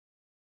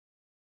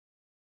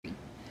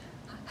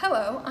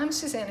Hello, I'm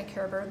Susanna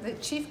Kerber, the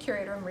Chief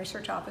Curator and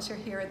Research Officer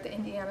here at the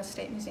Indiana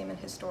State Museum and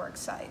Historic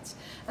Sites.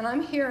 And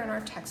I'm here in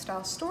our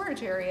textile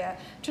storage area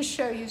to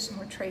show you some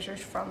more treasures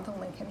from the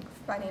Lincoln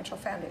Financial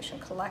Foundation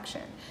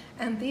collection.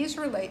 And these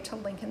relate to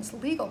Lincoln's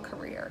legal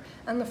career.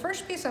 And the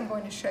first piece I'm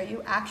going to show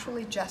you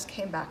actually just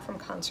came back from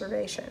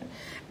conservation.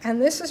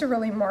 And this is a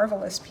really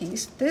marvelous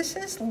piece. This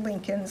is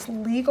Lincoln's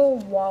legal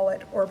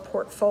wallet or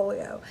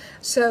portfolio.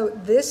 So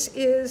this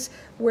is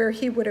where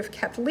he would have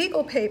kept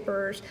legal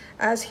papers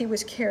as he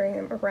was carrying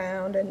them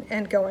around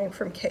and going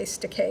from case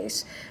to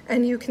case.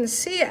 And you can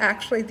see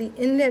actually the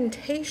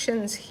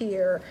indentations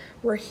here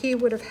where he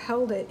would have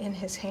held it in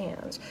his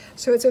hands.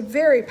 So it's a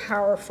very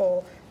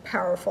powerful,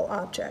 powerful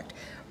object.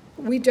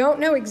 We don't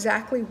know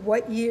exactly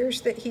what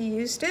years that he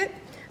used it,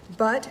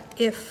 but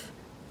if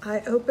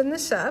I open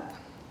this up,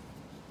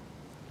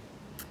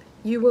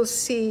 you will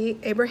see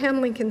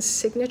Abraham Lincoln's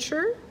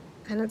signature,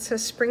 and it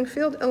says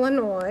Springfield,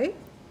 Illinois.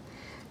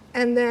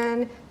 And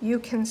then you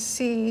can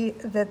see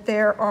that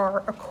there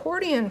are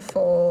accordion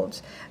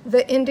folds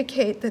that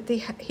indicate that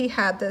he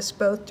had this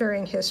both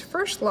during his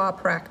first law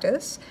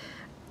practice,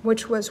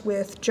 which was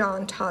with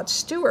John Todd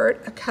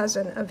Stewart, a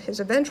cousin of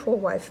his eventual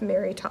wife,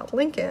 Mary Todd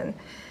Lincoln,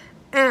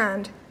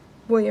 and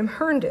William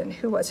Herndon,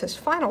 who was his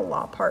final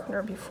law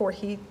partner before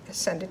he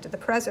ascended to the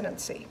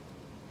presidency.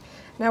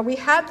 Now, we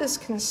had this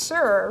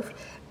conserved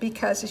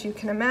because, as you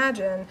can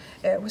imagine,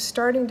 it was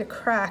starting to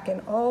crack in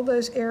all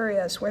those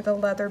areas where the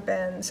leather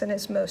bends and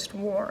is most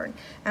worn.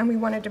 And we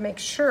wanted to make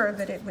sure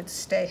that it would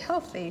stay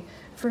healthy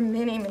for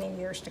many, many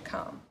years to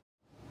come.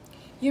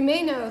 You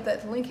may know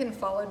that Lincoln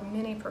followed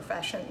many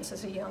professions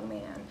as a young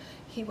man.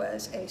 He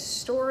was a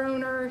store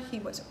owner, he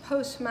was a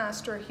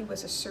postmaster, he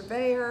was a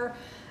surveyor,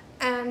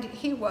 and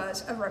he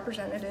was a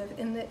representative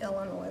in the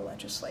Illinois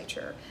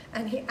legislature.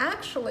 And he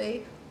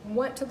actually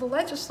went to the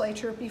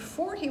legislature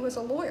before he was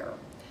a lawyer.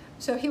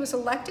 So he was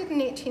elected in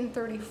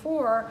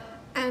 1834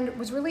 and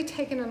was really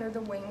taken under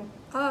the wing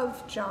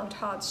of John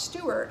Todd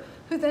Stewart,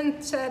 who then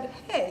said,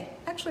 hey,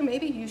 actually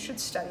maybe you should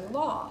study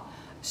law.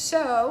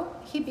 So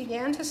he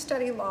began to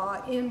study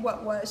law in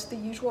what was the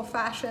usual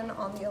fashion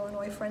on the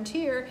Illinois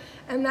frontier,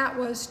 and that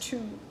was to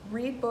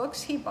read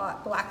books. He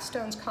bought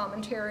Blackstone's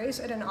commentaries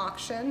at an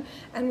auction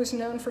and was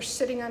known for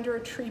sitting under a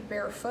tree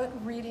barefoot,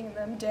 reading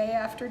them day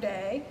after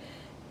day.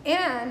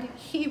 And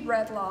he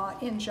read law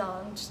in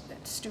John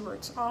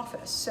Stewart's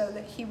office so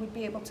that he would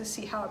be able to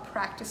see how a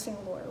practicing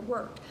lawyer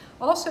worked.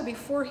 Also,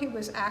 before he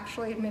was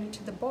actually admitted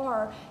to the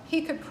bar,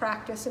 he could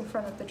practice in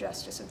front of the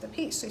Justice of the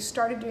Peace. So he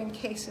started doing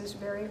cases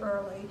very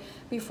early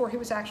before he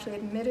was actually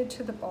admitted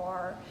to the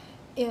bar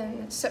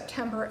in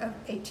September of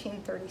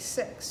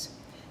 1836.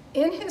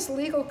 In his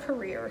legal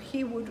career,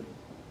 he would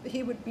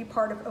be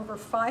part of over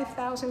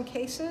 5,000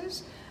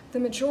 cases. The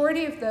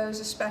majority of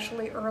those,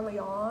 especially early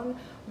on,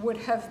 would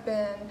have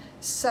been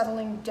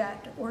settling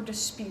debt or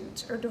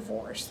disputes or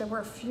divorce. There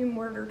were a few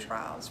murder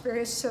trials,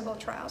 various civil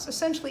trials,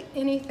 essentially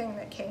anything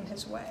that came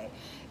his way.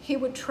 He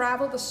would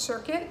travel the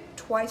circuit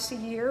twice a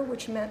year,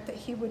 which meant that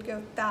he would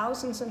go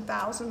thousands and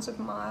thousands of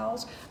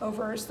miles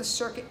over as the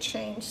circuit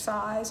changed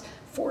size,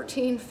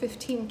 14,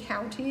 15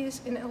 counties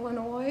in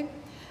Illinois.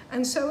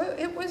 And so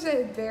it was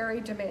a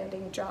very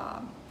demanding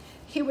job.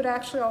 He would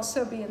actually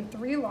also be in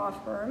 3 law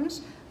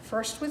firms,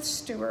 first with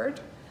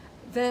Stewart,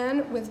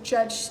 then with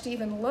Judge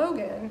Stephen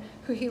Logan,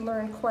 who he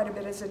learned quite a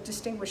bit as a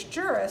distinguished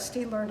jurist.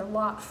 He learned a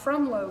lot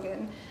from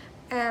Logan.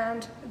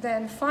 And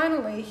then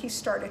finally, he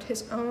started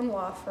his own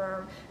law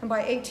firm. And by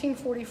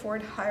 1844,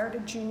 he hired a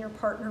junior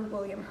partner,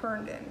 William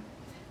Herndon.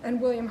 And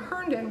William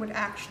Herndon would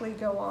actually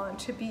go on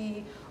to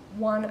be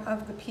one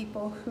of the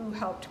people who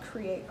helped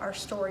create our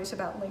stories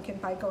about Lincoln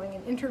by going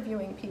and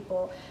interviewing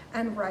people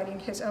and writing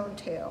his own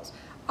tales,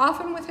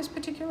 often with his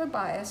particular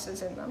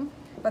biases in them,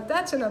 but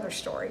that's another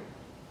story.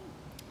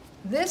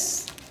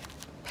 This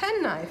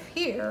penknife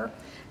here,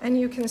 and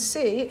you can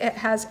see it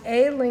has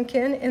A.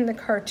 Lincoln in the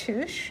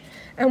cartouche,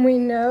 and we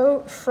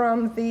know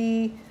from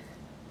the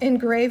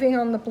engraving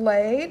on the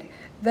blade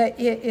that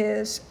it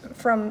is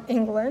from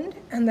England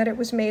and that it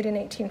was made in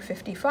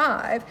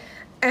 1855.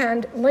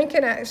 And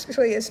Lincoln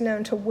actually is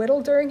known to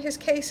whittle during his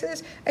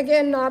cases.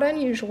 Again, not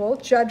unusual.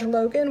 Judge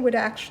Logan would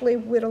actually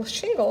whittle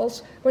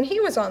shingles when he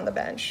was on the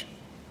bench.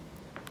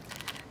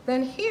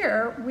 Then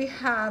here we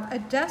have a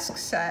desk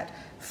set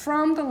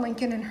from the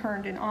Lincoln and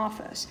Herndon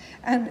office.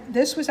 And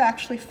this was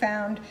actually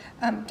found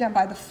done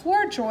by the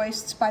floor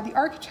joists by the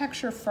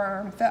architecture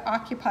firm that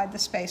occupied the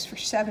space for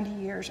 70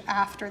 years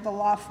after the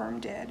law firm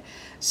did.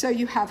 So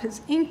you have his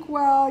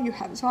inkwell, you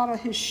have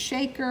his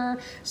shaker,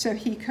 so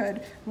he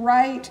could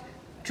write,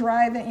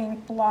 dry the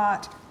ink,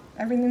 blot,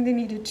 everything they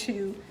needed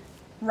to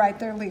write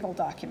their legal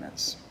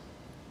documents.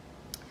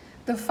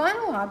 The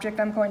final object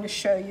I'm going to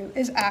show you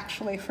is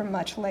actually from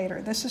much later.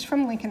 This is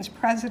from Lincoln's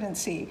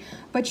presidency,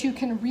 but you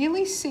can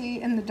really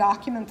see in the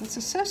document that's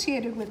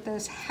associated with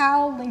this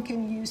how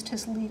Lincoln used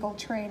his legal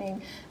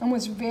training and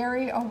was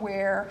very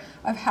aware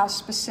of how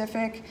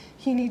specific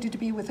he needed to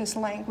be with his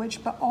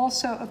language, but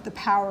also of the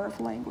power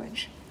of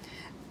language.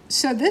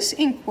 So this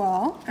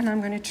inkwell, and I'm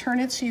going to turn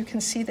it so you can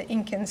see the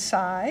ink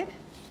inside.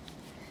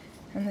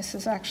 and this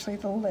is actually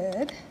the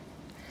lid,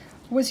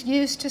 was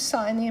used to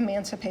sign the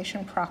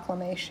Emancipation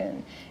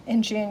Proclamation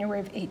in January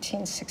of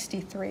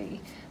 1863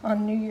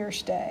 on New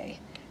Year's Day.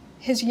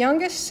 His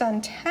youngest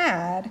son,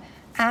 Tad,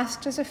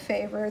 asked as a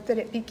favor that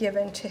it be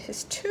given to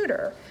his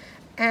tutor.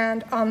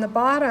 And on the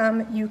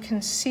bottom, you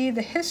can see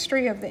the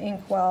history of the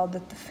inkwell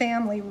that the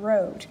family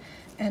wrote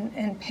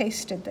and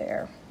pasted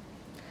there.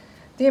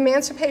 The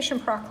Emancipation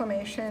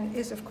Proclamation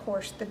is, of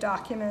course, the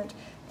document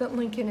that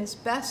Lincoln is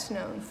best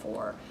known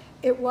for.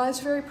 It was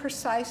very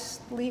precise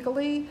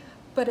legally,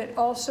 but it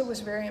also was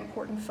very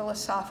important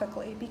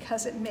philosophically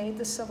because it made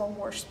the Civil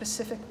War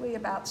specifically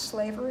about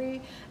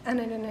slavery, and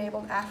it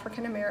enabled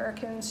African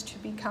Americans to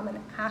become an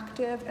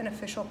active and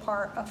official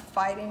part of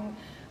fighting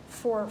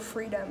for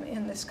freedom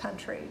in this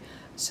country.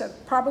 So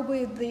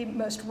probably the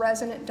most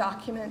resonant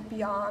document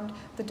beyond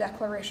the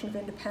Declaration of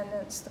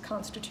Independence, the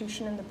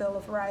Constitution, and the Bill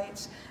of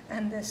Rights,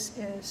 and this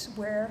is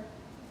where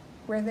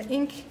the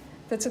ink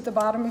that's at the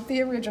bottom of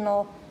the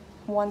original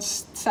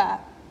once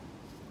sat.